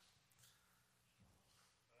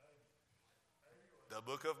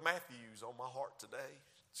The book of Matthew's on my heart today,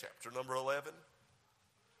 chapter number 11.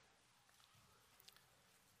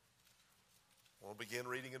 We'll begin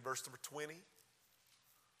reading in verse number 20.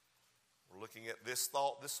 We're looking at this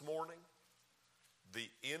thought this morning, the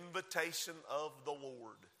invitation of the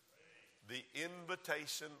Lord. The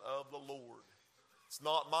invitation of the Lord. It's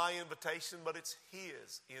not my invitation, but it's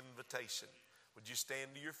His invitation. Would you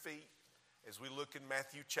stand to your feet as we look in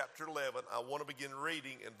Matthew chapter 11? I want to begin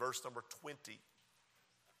reading in verse number 20.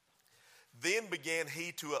 Then began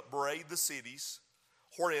he to upbraid the cities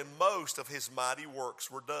wherein most of his mighty works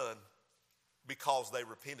were done, because they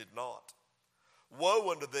repented not. Woe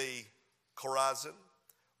unto thee, Chorazin!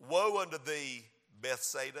 Woe unto thee,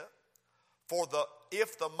 Bethsaida! For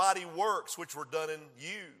if the mighty works which were done in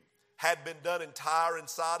you had been done in Tyre and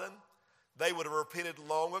Sidon, they would have repented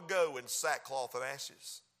long ago in sackcloth and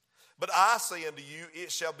ashes. But I say unto you, it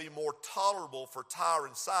shall be more tolerable for Tyre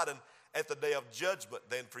and Sidon at the day of judgment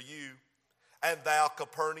than for you. And thou,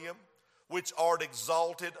 Capernaum, which art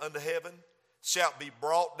exalted unto heaven, shalt be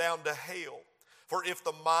brought down to hell. For if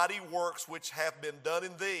the mighty works which have been done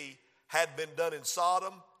in thee had been done in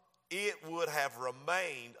Sodom, it would have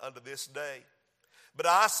remained unto this day. But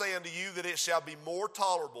I say unto you that it shall be more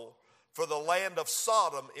tolerable for the land of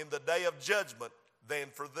Sodom in the day of judgment than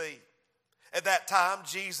for thee. At that time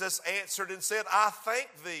Jesus answered and said, I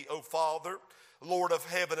thank thee, O Father, Lord of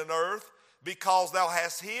heaven and earth, because thou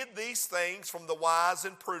hast hid these things from the wise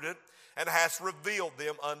and prudent, and hast revealed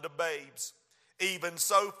them unto babes. Even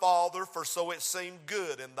so, Father, for so it seemed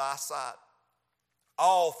good in thy sight.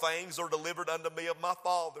 All things are delivered unto me of my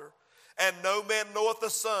Father, and no man knoweth the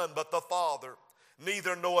Son but the Father,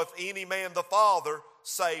 neither knoweth any man the Father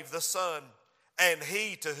save the Son, and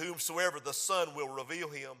he to whomsoever the Son will reveal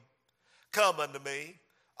him. Come unto me,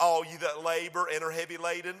 all ye that labor and are heavy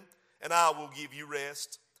laden, and I will give you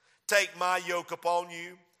rest. Take my yoke upon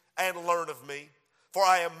you, and learn of me, for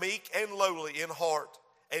I am meek and lowly in heart,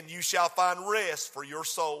 and you shall find rest for your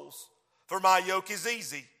souls. For my yoke is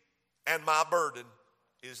easy, and my burden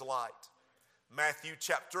is light. Matthew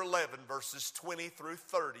chapter 11, verses 20 through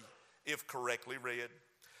 30, if correctly read.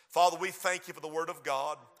 Father, we thank you for the word of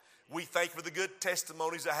God. We thank you for the good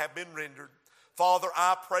testimonies that have been rendered. Father,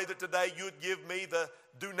 I pray that today you would give me the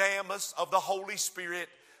dunamis of the Holy Spirit,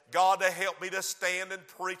 God, to help me to stand and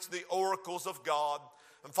preach the oracles of God.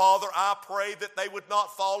 And Father, I pray that they would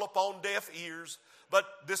not fall upon deaf ears, but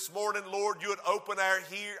this morning, Lord, you would open our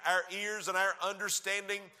ears and our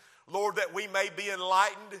understanding, Lord, that we may be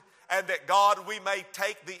enlightened, and that, God, we may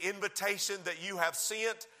take the invitation that you have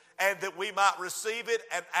sent, and that we might receive it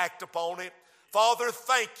and act upon it. Father,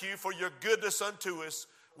 thank you for your goodness unto us.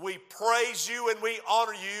 We praise you and we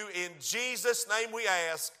honor you. In Jesus' name we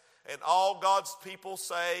ask. And all God's people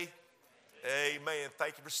say, amen.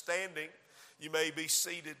 Thank you for standing. You may be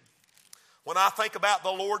seated. When I think about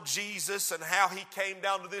the Lord Jesus and how he came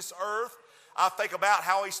down to this earth, I think about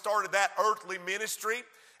how he started that earthly ministry.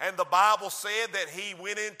 And the Bible said that he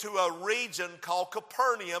went into a region called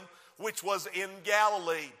Capernaum, which was in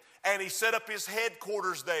Galilee. And he set up his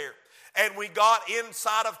headquarters there. And we got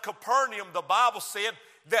inside of Capernaum, the Bible said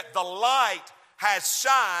that the light has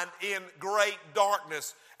shined in great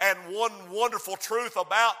darkness. And one wonderful truth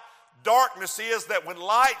about darkness is that when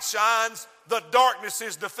light shines, the darkness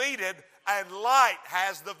is defeated and light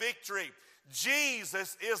has the victory.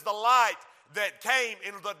 Jesus is the light that came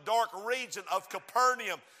into the dark region of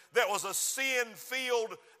Capernaum. That was a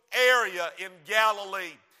sin-filled area in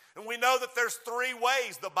Galilee. And we know that there's three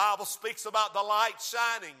ways the Bible speaks about the light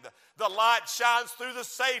shining. The light shines through the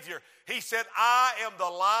Savior. He said, I am the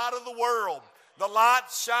light of the world. The light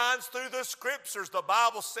shines through the Scriptures. The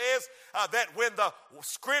Bible says that when the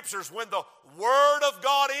Scriptures, when the Word of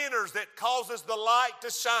God enters, that causes the light to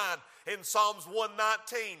shine in Psalms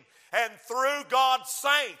 119. And through God's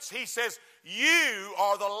saints, he says, you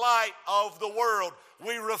are the light of the world.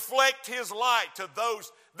 We reflect his light to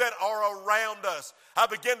those that are around us. I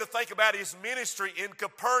began to think about his ministry in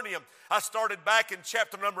Capernaum. I started back in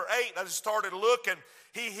chapter number 8. I just started looking.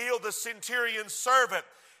 He healed the centurion's servant.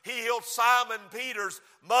 He healed Simon Peter's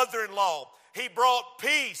mother-in-law. He brought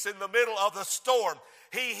peace in the middle of the storm.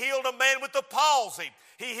 He healed a man with the palsy.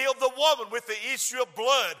 He healed the woman with the issue of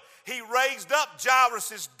blood. He raised up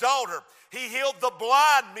Jairus' daughter. He healed the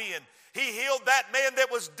blind men. He healed that man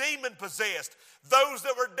that was demon-possessed, those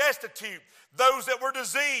that were destitute, those that were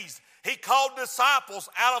diseased. He called disciples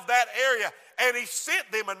out of that area, and he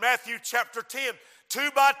sent them in Matthew chapter 10, 2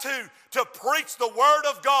 by 2, to preach the word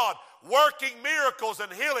of God, working miracles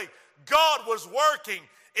and healing. God was working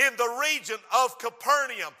in the region of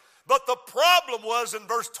Capernaum. But the problem was in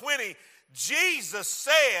verse 20, Jesus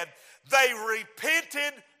said they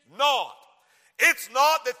repented not. It's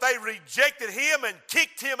not that they rejected him and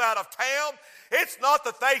kicked him out of town. It's not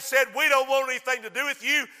that they said, we don't want anything to do with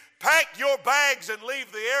you. Pack your bags and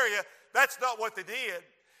leave the area. That's not what they did.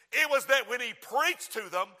 It was that when he preached to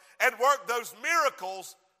them and worked those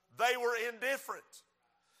miracles, they were indifferent.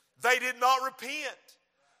 They did not repent.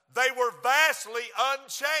 They were vastly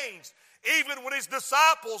unchanged. Even when his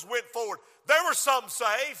disciples went forward, there were some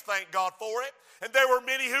saved, thank God for it, and there were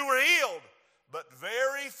many who were healed. But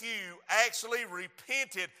very few actually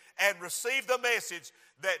repented and received the message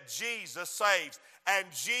that Jesus saves. And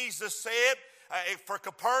Jesus said, for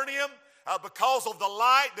Capernaum, because of the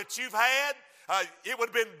light that you've had, it would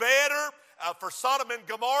have been better for Sodom and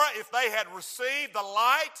Gomorrah if they had received the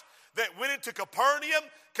light that went into Capernaum.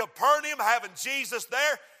 Capernaum, having Jesus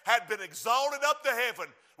there, had been exalted up to heaven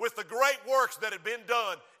with the great works that had been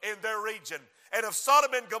done in their region. And if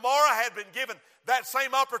Sodom and Gomorrah had been given that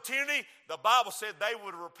same opportunity, the Bible said they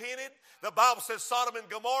would have repented. The Bible says Sodom and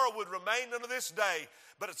Gomorrah would remain unto this day.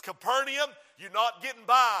 But it's Capernaum, you're not getting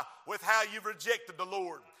by with how you've rejected the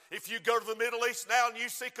Lord. If you go to the Middle East now and you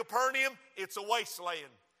see Capernaum, it's a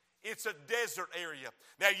wasteland. It's a desert area.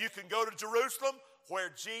 Now you can go to Jerusalem where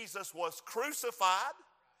Jesus was crucified,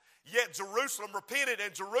 yet Jerusalem repented,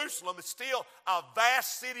 and Jerusalem is still a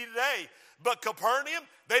vast city today. But Capernaum,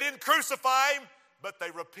 they didn't crucify him, but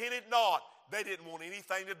they repented not. They didn't want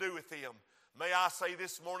anything to do with him. May I say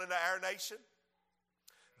this morning to our nation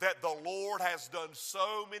that the Lord has done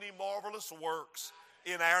so many marvelous works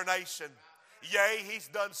in our nation. Yea, he's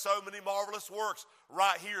done so many marvelous works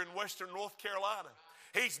right here in western North Carolina.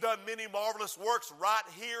 He's done many marvelous works right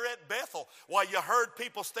here at Bethel. Why, you heard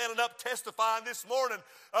people standing up testifying this morning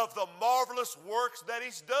of the marvelous works that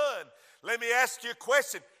he's done. Let me ask you a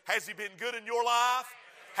question. Has he been good in your life?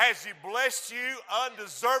 Has he blessed you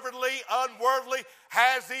undeservedly, unworthily?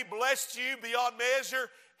 Has he blessed you beyond measure?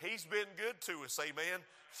 He's been good to us, amen.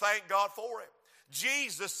 Thank God for it.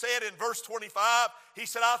 Jesus said in verse 25, he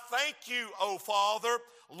said, I thank you, O Father,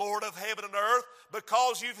 Lord of heaven and earth,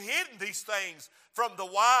 because you've hidden these things from the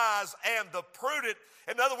wise and the prudent.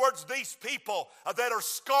 In other words, these people that are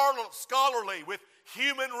scholarly with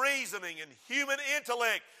human reasoning and human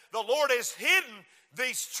intellect, the Lord has hidden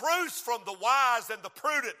these truths from the wise and the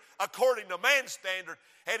prudent according to man's standard,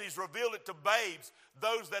 and he's revealed it to babes,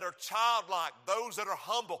 those that are childlike, those that are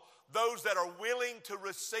humble, those that are willing to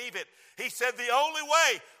receive it. He said the only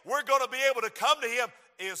way we're going to be able to come to him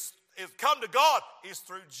is come to God is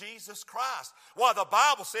through Jesus Christ. Why, the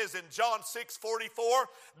Bible says in John 6:44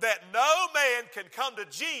 that no man can come to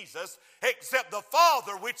Jesus except the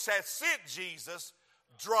Father which has sent Jesus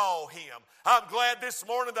draw him. I'm glad this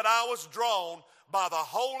morning that I was drawn by the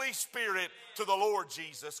Holy Spirit to the Lord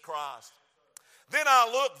Jesus Christ. Then I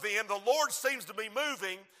look then, the Lord seems to be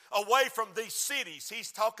moving away from these cities.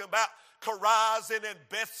 He's talking about Chorazin and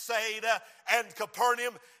Bethsaida and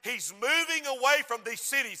Capernaum. He's moving away from these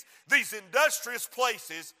cities, these industrious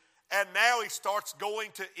places, and now he starts going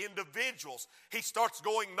to individuals. He starts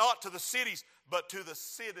going not to the cities, but to the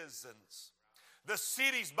citizens. The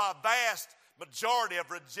cities, by vast majority,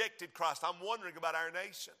 have rejected Christ. I'm wondering about our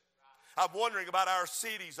nation. I'm wondering about our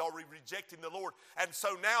cities. Are we rejecting the Lord? And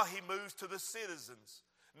so now he moves to the citizens.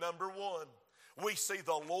 Number one, we see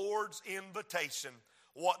the Lord's invitation.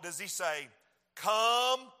 What does he say?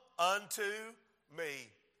 Come unto me.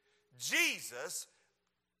 Jesus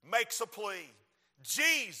makes a plea.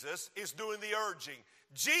 Jesus is doing the urging.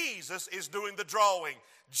 Jesus is doing the drawing.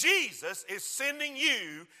 Jesus is sending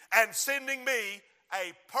you and sending me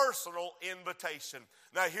a personal invitation.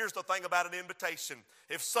 Now, here's the thing about an invitation.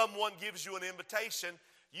 If someone gives you an invitation,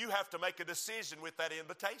 you have to make a decision with that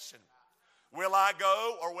invitation. Will I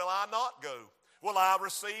go or will I not go? Will I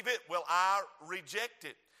receive it? Will I reject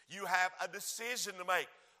it? You have a decision to make.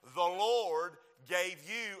 The Lord gave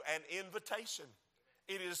you an invitation.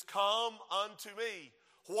 It is come unto me.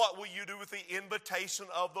 What will you do with the invitation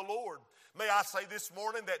of the Lord? May I say this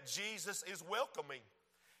morning that Jesus is welcoming.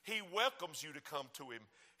 He welcomes you to come to him.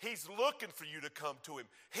 He's looking for you to come to him.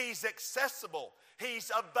 He's accessible. He's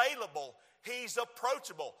available. He's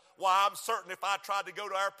approachable. Why, I'm certain if I tried to go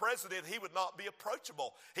to our president, he would not be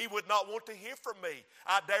approachable. He would not want to hear from me.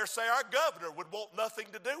 I dare say our governor would want nothing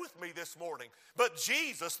to do with me this morning. But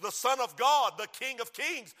Jesus, the Son of God, the King of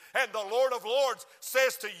Kings, and the Lord of Lords,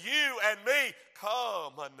 says to you and me,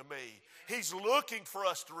 come unto me. He's looking for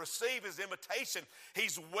us to receive his invitation.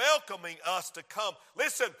 He's welcoming us to come.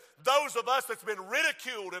 Listen, those of us that's been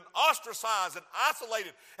ridiculed and ostracized and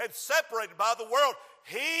isolated and separated by the world,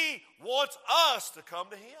 he wants us to come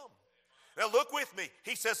to him. Now look with me.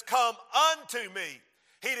 He says, come unto me.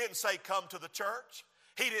 He didn't say come to the church.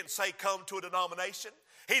 He didn't say come to a denomination.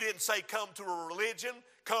 He didn't say come to a religion,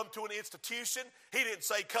 come to an institution. He didn't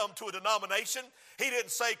say come to a denomination. He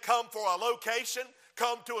didn't say come for a location,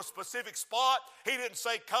 come to a specific spot. He didn't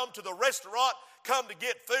say come to the restaurant, come to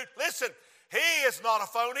get food. Listen, he is not a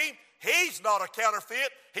phony. He's not a counterfeit.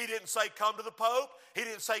 He didn't say come to the Pope. He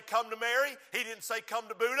didn't say come to Mary. He didn't say come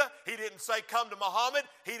to Buddha. He didn't say come to Muhammad.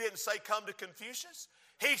 He didn't say come to Confucius.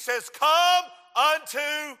 He says come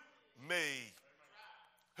unto me.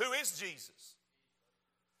 Who is Jesus?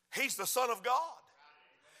 He's the Son of God.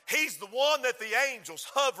 He's the one that the angels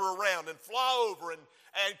hover around and fly over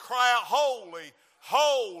and cry out, holy,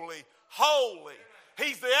 holy, holy.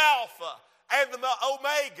 He's the Alpha and the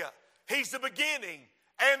Omega. He's the beginning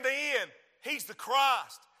and the end. He's the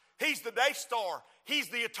Christ. He's the day star. He's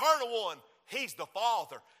the eternal one. He's the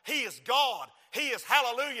Father. He is God. He is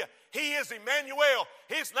hallelujah. He is Emmanuel.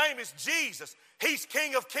 His name is Jesus. He's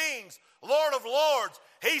King of kings, Lord of lords.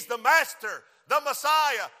 He's the Master, the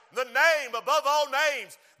Messiah, the name above all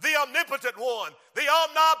names, the omnipotent one, the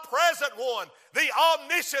omnipresent one, the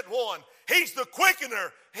omniscient one. He's the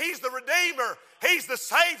quickener. He's the redeemer. He's the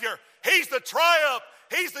Savior. He's the triumph.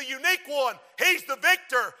 He's the unique one. He's the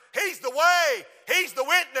victor. He's the way. He's the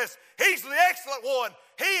witness. He's the excellent one.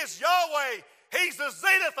 He is Yahweh. He's the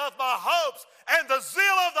zenith of my hopes and the zeal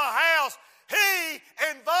of the house. He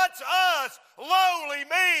invites us, lowly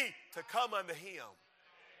me, to come unto him.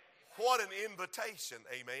 What an invitation,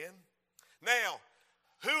 amen. Now,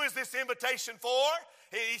 who is this invitation for?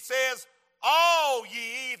 He says, all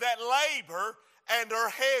ye that labor and are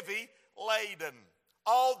heavy laden.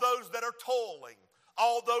 All those that are toiling,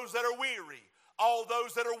 all those that are weary, all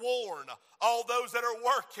those that are worn, all those that are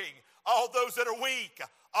working, all those that are weak,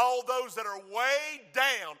 all those that are weighed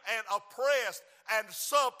down and oppressed and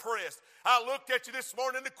suppressed. I looked at you this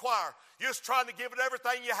morning in the choir, just trying to give it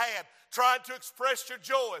everything you had, trying to express your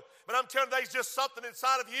joy. But I'm telling you, there's just something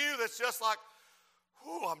inside of you that's just like,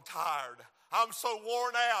 whew, I'm tired. I'm so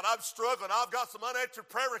worn out. I'm struggling. I've got some unanswered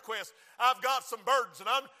prayer requests. I've got some burdens, and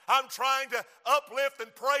I'm trying to uplift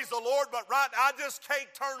and praise the Lord, but right now I just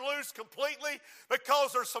can't turn loose completely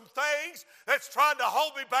because there's some things that's trying to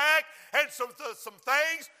hold me back and some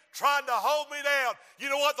things trying to hold me down. You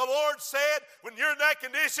know what the Lord said when you're in that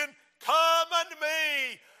condition? Come unto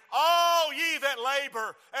me, all ye that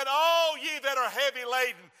labor and all ye that are heavy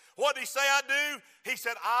laden. What did he say I do? He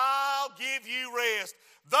said, I'll give you rest.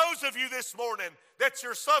 Those of you this morning that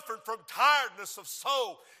you're suffering from tiredness of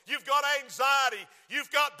soul, you've got anxiety,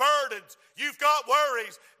 you've got burdens, you've got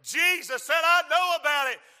worries. Jesus said, I know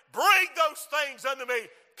about it. Bring those things unto me.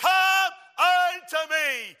 Come unto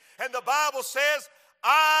me. And the Bible says,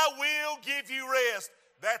 I will give you rest.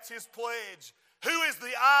 That's his pledge. Who is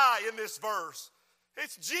the I in this verse?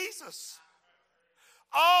 It's Jesus.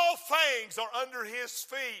 All things are under his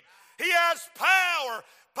feet. He has power.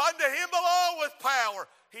 Unto him belongeth power.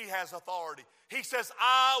 He has authority. He says,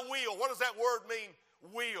 I will. What does that word mean?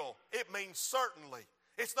 Will. It means certainly.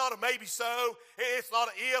 It's not a maybe so. It's not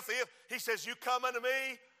an if. He says, you come unto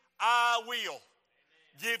me, I will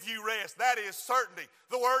give you rest. That is certainty.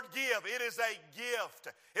 The word give, it is a gift.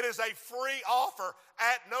 It is a free offer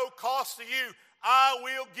at no cost to you. I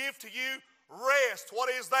will give to you rest. What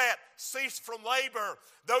is that? Cease from labor.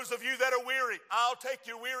 Those of you that are weary, I'll take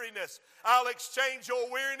your weariness. I'll exchange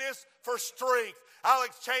your weariness for strength. I'll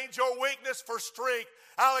exchange your weakness for strength.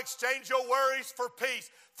 I'll exchange your worries for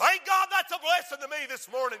peace. Thank God that's a blessing to me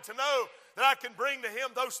this morning to know that I can bring to him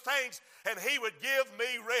those things and he would give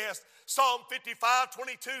me rest. Psalm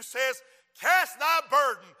 55:22 says, cast thy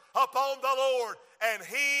burden upon the Lord and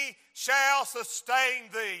he shall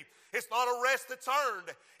sustain thee. It's not a rest that's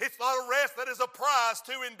earned. It's not a rest that is a prize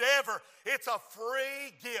to endeavor. It's a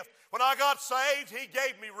free gift. When I got saved, he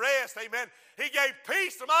gave me rest, amen. He gave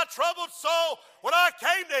peace to my troubled soul. When I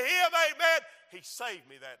came to him, amen, he saved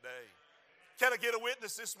me that day. Can I get a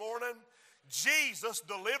witness this morning? Jesus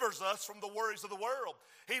delivers us from the worries of the world.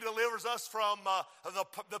 He delivers us from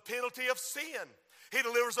the penalty of sin. He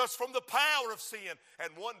delivers us from the power of sin.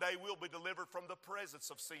 And one day we'll be delivered from the presence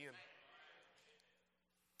of sin.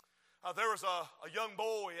 There was a young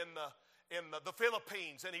boy in the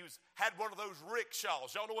Philippines, and he had one of those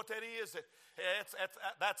rickshaws. Y'all know what that is?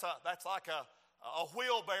 That's like a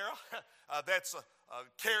wheelbarrow that's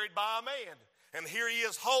carried by a man. And here he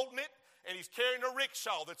is holding it, and he's carrying a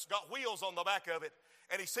rickshaw that's got wheels on the back of it.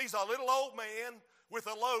 And he sees a little old man with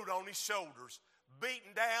a load on his shoulders,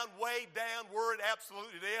 beaten down, weighed down, worried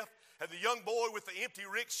absolutely to death. And the young boy with the empty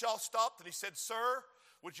rickshaw stopped, and he said, sir,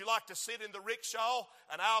 would you like to sit in the rickshaw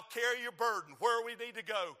and I'll carry your burden where we need to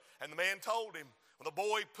go? And the man told him. When the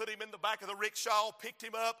boy put him in the back of the rickshaw, picked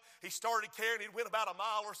him up, he started carrying. He went about a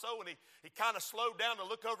mile or so, and he kind of slowed down to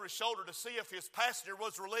look over his shoulder to see if his passenger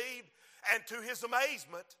was relieved. And to his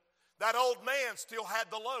amazement, that old man still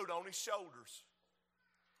had the load on his shoulders.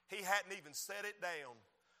 He hadn't even set it down,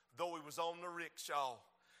 though he was on the rickshaw.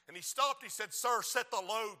 And he stopped. He said, "Sir, set the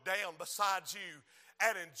load down beside you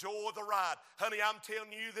and enjoy the ride." Honey, I'm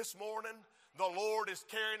telling you this morning, the Lord is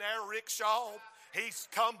carrying our rickshaw. He's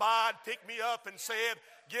come by and picked me up and said,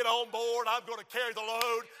 "Get on board. I'm going to carry the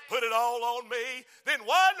load. Put it all on me." Then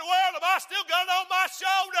why in the world am I still got it on my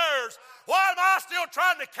shoulders? Why am I still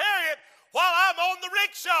trying to carry it while I'm on the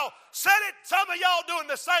rickshaw? Set it. Some of y'all doing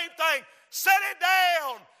the same thing. Set it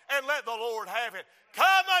down and let the Lord have it.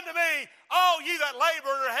 Come unto me, all ye that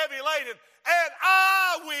labor and are heavy laden, and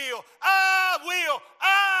I will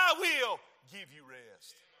give you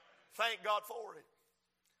rest. Thank God for it.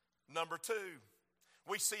 Number 2,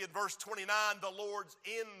 we see in verse 29 the Lord's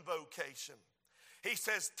invocation. He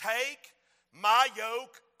says, "Take my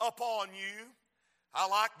yoke upon you." I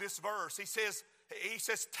like this verse. He says,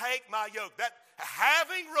 "Take my yoke." That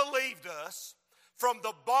having relieved us from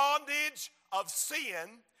the bondage of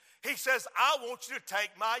sin, he says, "I want you to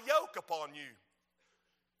take my yoke upon you."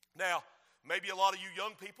 Now, maybe a lot of you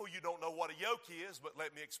young people, you don't know what a yoke is, but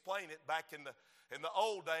let me explain it. Back in the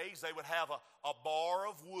old days, they would have a bar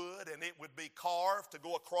of wood, and it would be carved to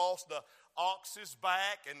go across the ox's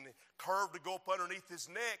back and curved to go up underneath his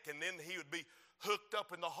neck, and then he would be hooked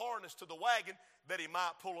up in the harness to the wagon that he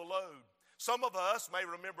might pull a load. Some of us may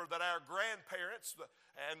remember that our grandparents,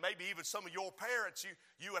 and maybe even some of your parents,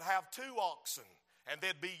 you would have 2 oxen. And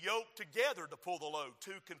they'd be yoked together to pull the load.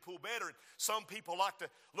 2 can pull better. And some people like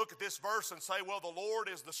to look at this verse and say, well, the Lord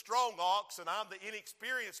is the strong ox and I'm the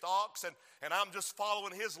inexperienced ox and I'm just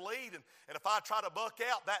following his lead. And if I try to buck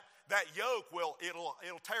out, that yoke, well, it'll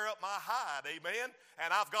tear up my hide, amen?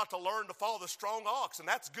 And I've got to learn to follow the strong ox. And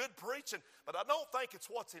that's good preaching, but I don't think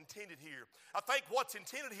it's what's intended here. I think what's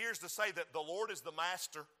intended here is to say that the Lord is the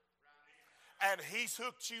master and he's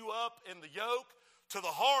hooked you up in the yoke to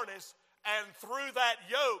the harness. And through that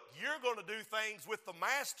yoke, you're going to do things with the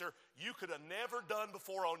master you could have never done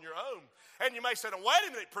before on your own. And you may say, wait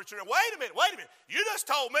a minute, preacher, wait a minute. You just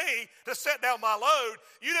told me to set down my load.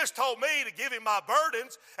 You just told me to give him my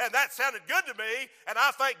burdens, and that sounded good to me, and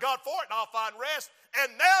I thank God for it, and I'll find rest.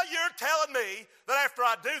 And now you're telling me that after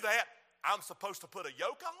I do that, I'm supposed to put a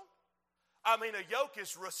yoke on? I mean, a yoke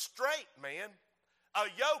is restraint, man. A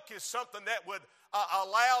yoke is something that would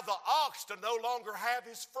allow the ox to no longer have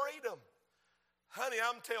his freedom. Honey,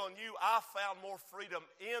 I'm telling you, I found more freedom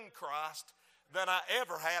in Christ than I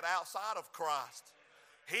ever had outside of Christ.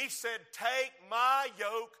 He said, take my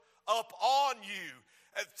yoke up on you.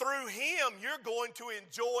 And through him, you're going to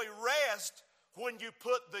enjoy rest when you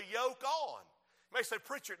put the yoke on. You may say,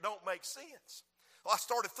 preacher, it don't make sense. Well, I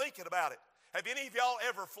started thinking about it. Have any of y'all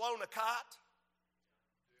ever flown a kite?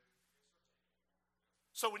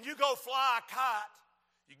 So when you go fly a kite,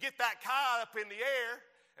 you get that kite up in the air,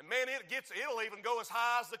 and man, it'll even go as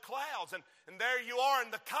high as the clouds. And there you are in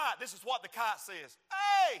the kite. This is what the kite says.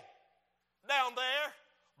 Hey, down there,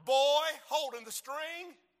 boy, holding the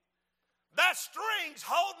string. That string's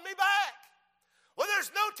holding me back. Well,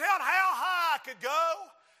 there's no telling how high I could go,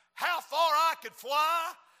 how far I could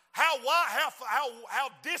fly, how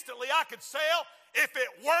distantly I could sail if it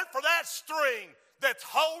weren't for that string that's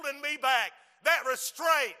holding me back, that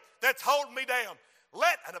restraint that's holding me down.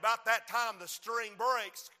 And about that time, the string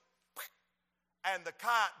breaks, and the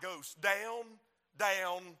kite goes down,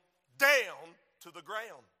 down, down to the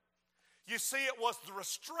ground. You see, it was the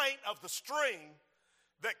restraint of the string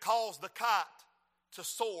that caused the kite to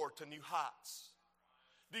soar to new heights.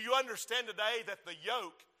 Do you understand today that the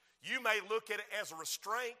yoke, you may look at it as a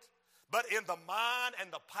restraint, but in the mind and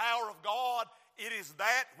the power of God, it is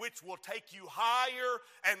that which will take you higher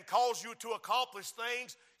and cause you to accomplish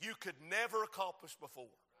things you could never accomplish before.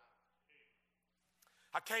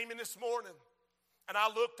 I came in this morning and I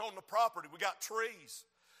looked on the property. We got trees.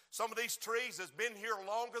 Some of these trees has been here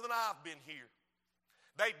longer than I've been here.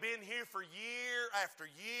 They've been here for year after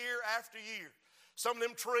year after year. Some of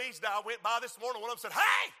them trees, now I went by this morning, one of them said,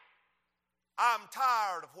 hey, I'm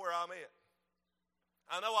tired of where I'm at.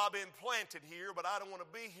 I know I've been planted here, but I don't want to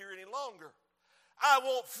be here any longer. I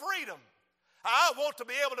want freedom. I want to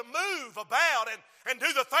be able to move about and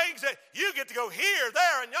do the things that you get to go here,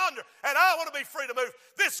 there, and yonder. And I want to be free to move.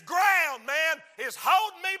 This ground, man, is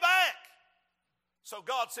holding me back. So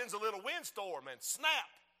God sends a little windstorm and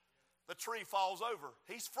snap, the tree falls over.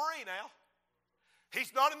 He's free now.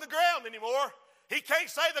 He's not in the ground anymore. He can't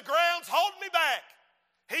say the ground's holding me back.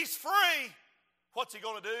 He's free. What's he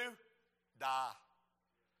going to do? Die.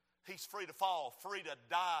 He's free to fall, free to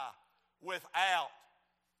die without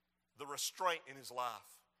the restraint in his life.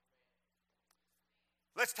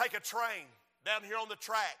 Let's take a train down here on the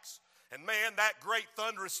tracks. And man, that great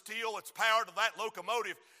thunderous steel, it's power to that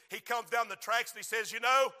locomotive. He comes down the tracks and he says, you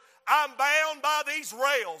know, I'm bound by these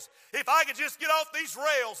rails. If I could just get off these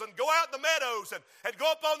rails and go out in the meadows and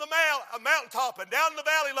go up on the mountaintop and down in the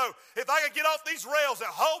valley low, if I could get off these rails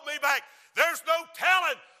that hold me back, there's no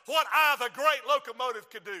telling what I, the great locomotive,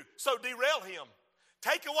 could do. So derail him.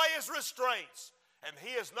 Take away his restraints. And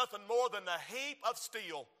he is nothing more than a heap of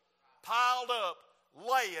steel piled up,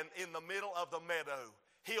 laying in the middle of the meadow.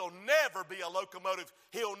 He'll never be a locomotive.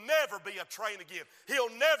 He'll never be a train again.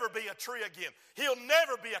 He'll never be a tree again. He'll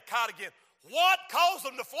never be a kite again. What caused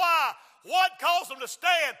them to fly? What caused them to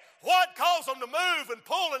stand? What caused them to move and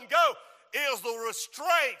pull and go? It was the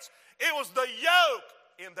restraints. It was the yoke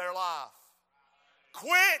in their life.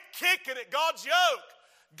 Quit kicking at God's yoke.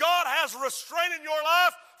 God has restraint in your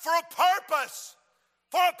life for a purpose.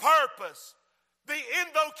 For a purpose. The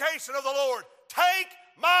invocation of the Lord. Take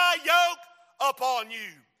my yoke upon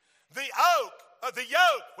you. The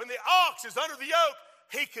yoke, when the ox is under the yoke,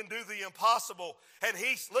 he can do the impossible. And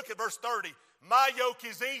look at verse 30. My yoke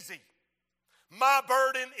is easy. My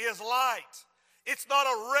burden is light. It's not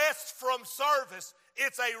a rest from service.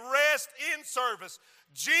 It's a rest in service.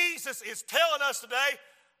 Jesus is telling us today,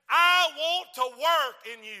 I want to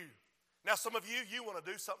work in you. Now some of you want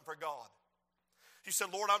to do something for God. You said,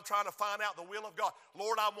 Lord, I'm trying to find out the will of God.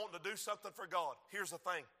 Lord, I want to do something for God. Here's the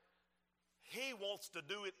thing. He wants to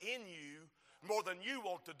do it in you more than you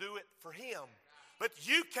want to do it for him. But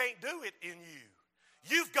you can't do it in you.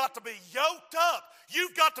 You've got to be yoked up.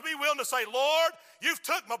 You've got to be willing to say, Lord, you've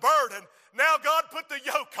took my burden. Now, God, put the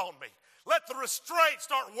yoke on me. Let the restraint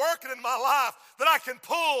start working in my life that I can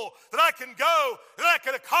pull, that I can go, that I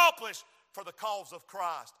can accomplish for the cause of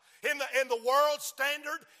Christ. In the world's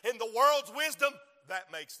standard, in the world's wisdom,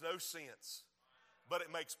 that makes no sense. But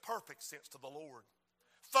it makes perfect sense to the Lord.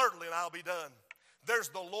 Thirdly, and I'll be done, there's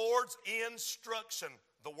the Lord's instruction.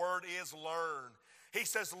 The word is learn. He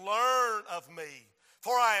says, learn of me,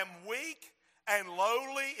 for I am weak and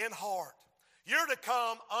lowly in heart. You're to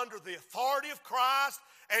come under the authority of Christ,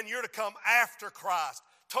 and you're to come after Christ.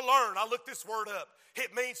 To learn, I looked this word up.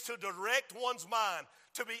 It means to direct one's mind,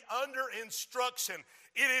 to be under instruction.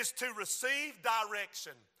 It is to receive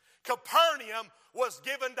direction. Capernaum was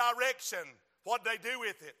given direction. What did they do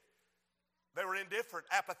with it? They were indifferent,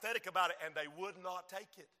 apathetic about it, and they would not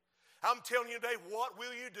take it. I'm telling you today, what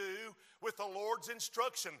will you do with the Lord's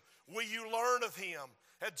instruction? Will you learn of him?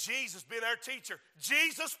 Had Jesus been our teacher?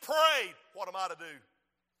 Jesus prayed. What am I to do?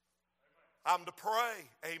 I'm to pray.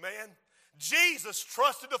 Amen. Jesus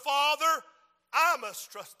trusted the Father. I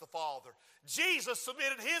must trust the Father. Jesus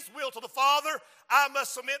submitted his will to the Father. I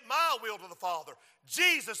must submit my will to the Father.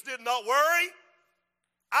 Jesus did not worry.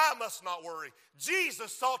 I must not worry.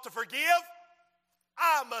 Jesus sought to forgive.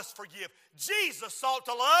 I must forgive. Jesus sought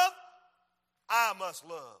to love. I must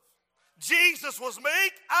love. Jesus was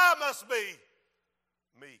meek. I must be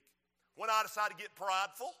meek. When I decide to get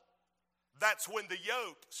prideful, that's when the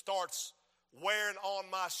yoke starts wearing on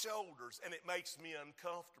my shoulders, and it makes me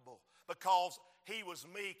uncomfortable because he was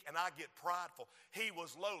meek and I get prideful. He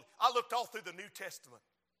was lowly. I looked all through the New Testament,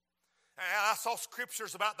 and I saw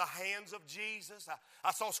scriptures about the hands of Jesus.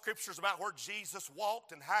 I saw scriptures about where Jesus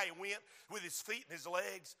walked and how he went with his feet and his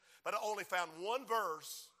legs, but I only found one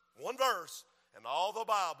verse in all the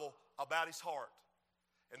Bible about his heart.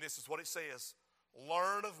 And this is what it says: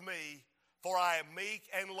 learn of me, for I am meek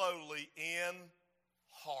and lowly in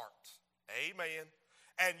heart. Amen.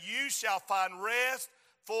 And you shall find rest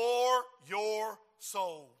for your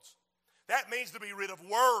souls. That means to be rid of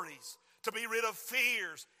worries, to be rid of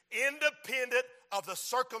fears, independent of the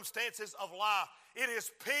circumstances of life. It is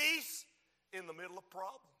peace in the middle of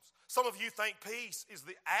problems. Some of you think peace is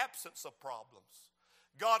the absence of problems.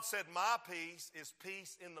 God said, my peace is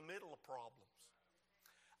peace in the middle of problems.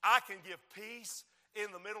 I can give peace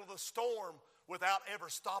in the middle of the storm without ever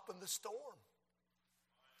stopping the storm.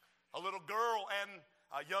 A little girl and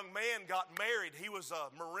a young man got married. He was a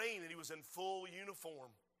Marine and he was in full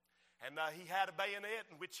uniform. And he had a bayonet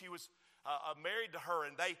in which he was married to her.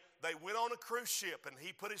 And they went on a cruise ship, and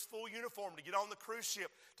he put his full uniform to get on the cruise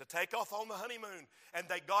ship to take off on the honeymoon. And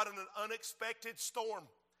they got in an unexpected storm.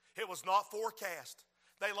 It was not forecast.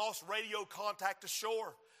 They lost radio contact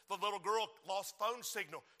ashore. The little girl lost phone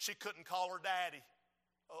signal. She couldn't call her daddy.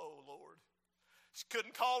 Oh, Lord. She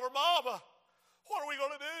couldn't call her mama. What are we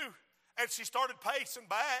going to do? And she started pacing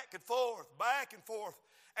back and forth, back and forth.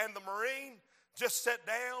 And the Marine just sat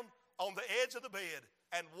down on the edge of the bed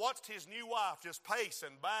and watched his new wife just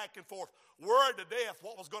pacing back and forth, worried to death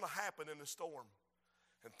what was going to happen in the storm.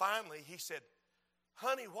 And finally he said,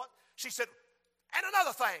 honey, what? She said, and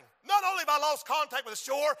another thing, not only have I lost contact with the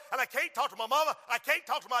shore and I can't talk to my mama, I can't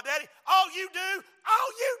talk to my daddy, all you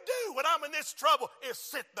do when I'm in this trouble is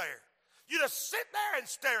sit there. You just sit there and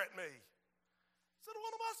stare at me. I said,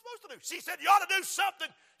 what am I supposed to do? She said, you ought to do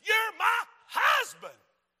something. You're my husband.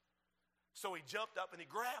 So he jumped up and he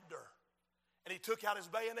grabbed her and he took out his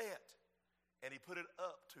bayonet and he put it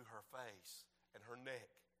up to her face and her neck.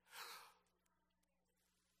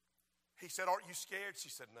 He said, aren't you scared? She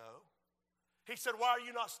said, no. He said, why are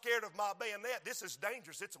you not scared of my bayonet? This is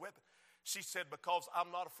dangerous. It's a weapon. She said, because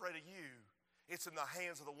I'm not afraid of you. It's in the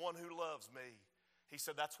hands of the one who loves me. He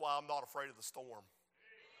said, that's why I'm not afraid of the storm.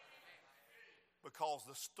 Because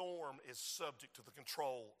the storm is subject to the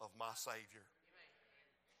control of my Savior.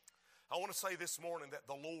 I want to say this morning that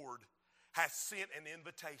the Lord has sent an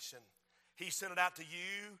invitation. He sent it out to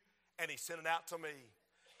you and he sent it out to me.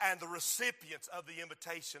 And the recipients of the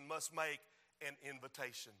invitation must make an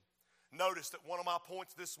invitation. Notice that one of my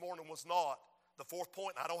points this morning was not, the fourth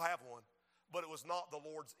point, I don't have one, but it was not the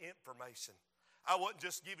Lord's information. I wasn't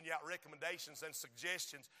just giving you out recommendations and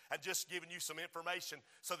suggestions and just giving you some information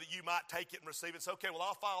so that you might take it and receive it and say, okay, well,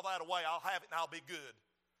 I'll file that away, I'll have it and I'll be good.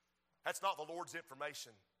 That's not the Lord's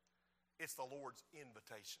information. It's the Lord's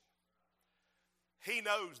invitation. He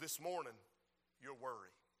knows this morning your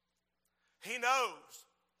worry. He knows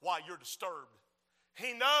why you're disturbed.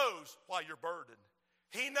 He knows why you're burdened.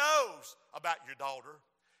 He knows about your daughter.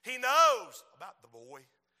 He knows about the boy.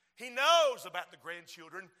 He knows about the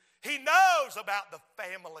grandchildren. He knows about the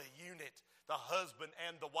family unit, the husband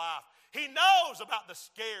and the wife. He knows about the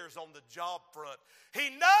scares on the job front. He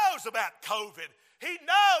knows about COVID. He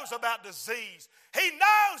knows about disease. He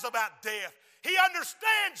knows about death. He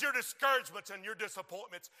understands your discouragements and your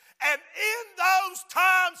disappointments. And in those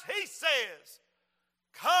times, he says,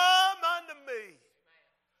 come unto me.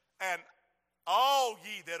 And all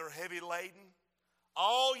ye that are heavy laden,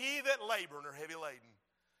 all ye that labor and are heavy laden,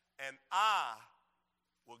 and I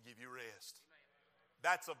will give you rest.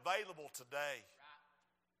 That's available today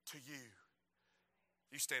to you.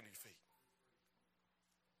 You stand on your feet.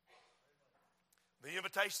 The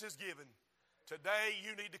invitation is given. Today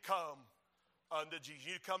you need to come unto Jesus.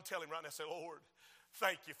 You need to come tell him right now, say, Lord,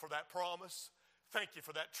 thank you for that promise. Thank you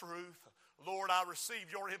for that truth. Lord, I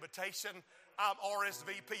received your invitation. I'm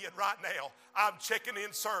RSVPing right now. I'm checking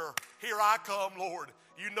in, sir. Here I come, Lord.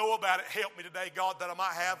 You know about it. Help me today, God, that I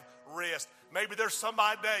might have rest. Maybe there's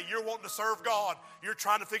somebody today, you're wanting to serve God. You're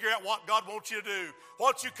trying to figure out what God wants you to do.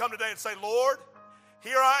 Why don't you come today and say, Lord,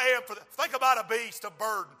 here I am. Think about a beast, a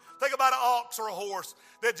burden. Think about an ox or a horse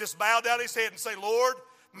that just bow down his head and say, Lord,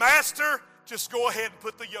 Master, just go ahead and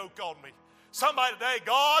put the yoke on me. Somebody today,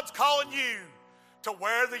 God's calling you to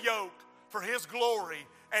wear the yoke for his glory.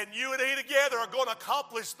 And you and he together are going to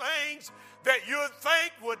accomplish things that you would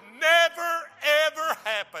think would never, ever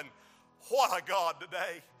happen. What a God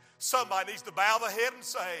today. Somebody needs to bow the head and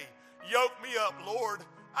say, yoke me up, Lord.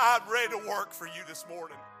 I'm ready to work for you this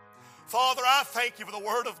morning. Father, I thank you for the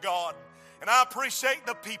word of God. And I appreciate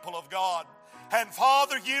the people of God. And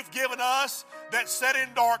Father, you've given us that sat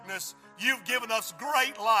in darkness. You've given us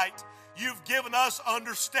great light. You've given us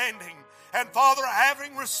understanding. And Father,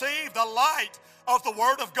 having received the light of the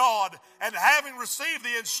Word of God and having received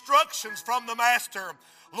the instructions from the Master,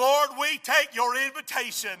 Lord, we take your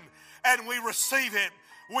invitation and we receive it.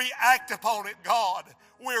 We act upon it, God.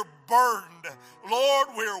 We're burdened. Lord,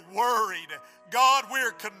 we're worried. God,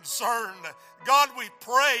 we're concerned. God, we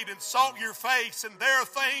prayed and sought your face, and there are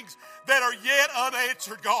things that are yet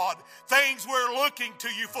unanswered, God. Things we're looking to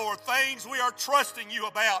you for. Things we are trusting you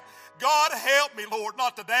about. God, help me, Lord,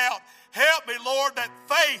 not to doubt. Help me, Lord, that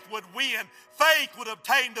faith would win. Faith would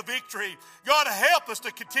obtain the victory. God, help us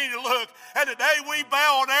to continue to look. And today we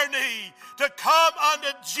bow on our knee to come unto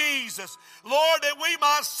Jesus. Lord, that we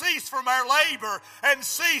might cease from our labor and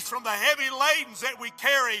cease from the heavy ladens that we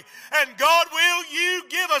carry. And God, will you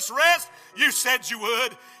give us rest? You said you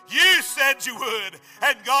would. You said you would.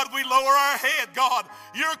 And God, we lower our head. God,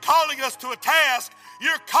 you're calling us to a task.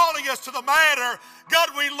 You're calling us to the matter. God,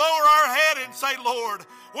 we lower our head and say, Lord,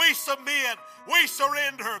 we submit. We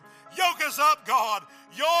surrender. Yoke us up, God.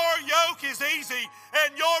 Your yoke is easy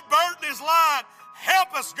and your burden is light.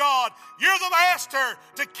 Help us, God. You're the master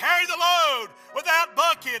to carry the load without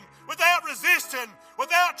bucking, without resisting,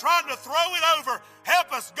 without trying to throw it over.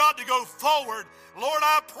 Help us, God, to go forward. Lord,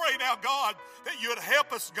 I pray now, God, that you'd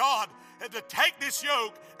help us, God, and to take this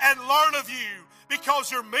yoke and learn of you,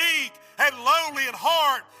 because you're meek and lowly in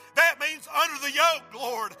heart. That means under the yoke,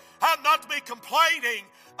 Lord, I'm not to be complaining.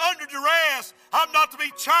 Under duress, I'm not to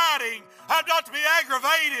be chiding. I'm not to be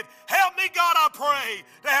aggravated. Help me, God, I pray,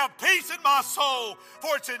 to have peace in my soul.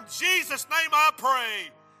 For it's in Jesus' name I pray.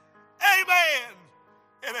 Amen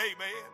and amen.